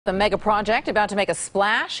The mega project about to make a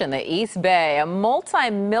splash in the East Bay, a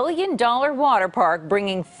multi-million-dollar water park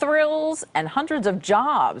bringing thrills and hundreds of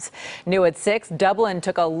jobs. New at 6, Dublin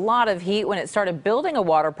took a lot of heat when it started building a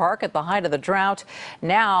water park at the height of the drought.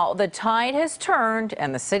 Now the tide has turned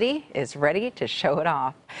and the city is ready to show it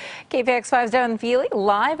off. KPIX 5's Devin Fehely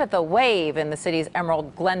live at the Wave in the city's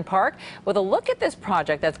Emerald Glen Park with a look at this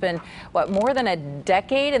project that's been, more than a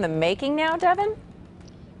decade in the making now, Devin?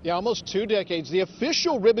 Yeah, almost 2 decades. The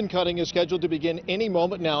official ribbon cutting is scheduled to begin any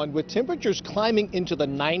moment now, and with temperatures climbing into the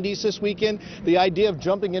 90s this weekend, the idea of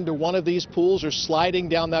jumping into one of these pools or sliding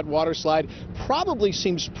down that water slide probably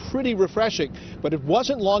seems pretty refreshing. But it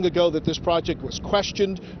wasn't long ago that this project was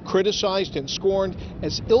questioned, criticized, and scorned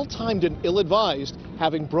as ill-timed and ill-advised,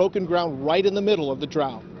 having broken ground right in the middle of the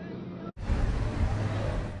drought.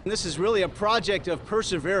 This is really a project of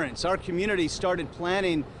perseverance. Our community started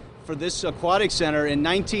planning for this aquatic center in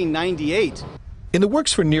 1998. In the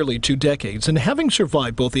works for nearly 2 decades and having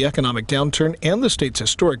survived both the economic downturn and the state's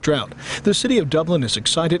historic drought, the city of Dublin is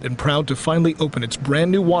excited and proud to finally open its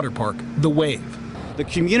brand new water park, the Wave. The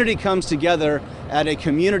community comes together at a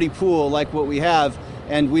community pool like what we have,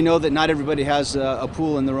 and we know that not everybody has a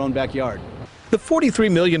pool in their own backyard. The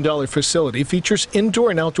 $43 million facility features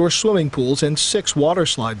indoor and outdoor swimming pools and 6 water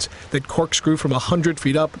slides that corkscrew from 100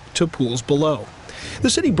 feet up to pools below.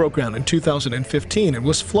 The city broke ground in 2015 and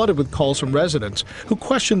was flooded with calls from residents who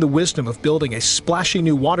questioned the wisdom of building a splashy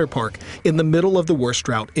new water park in the middle of the worst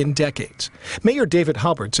drought in decades. Mayor David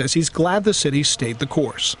Hubbard says he's glad the city stayed the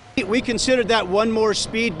course. We considered that one more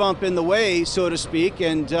speed bump in the way, so to speak,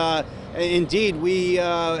 and indeed we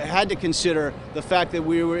had to consider the fact that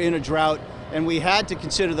we were in a drought, and we had to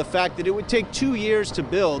consider the fact that it would take 2 years to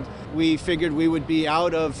build. We figured we would be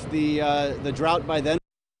out of the drought by then.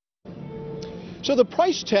 So the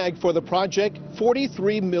price tag for the project,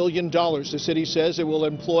 $43 million. The city says it will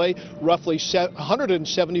employ roughly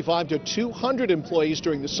 175 to 200 employees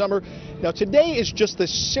during the summer. Now today is just the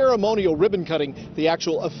ceremonial ribbon cutting. The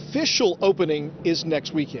actual official opening is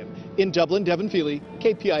next weekend. In Dublin, Devin Fehely,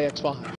 KPIX 5.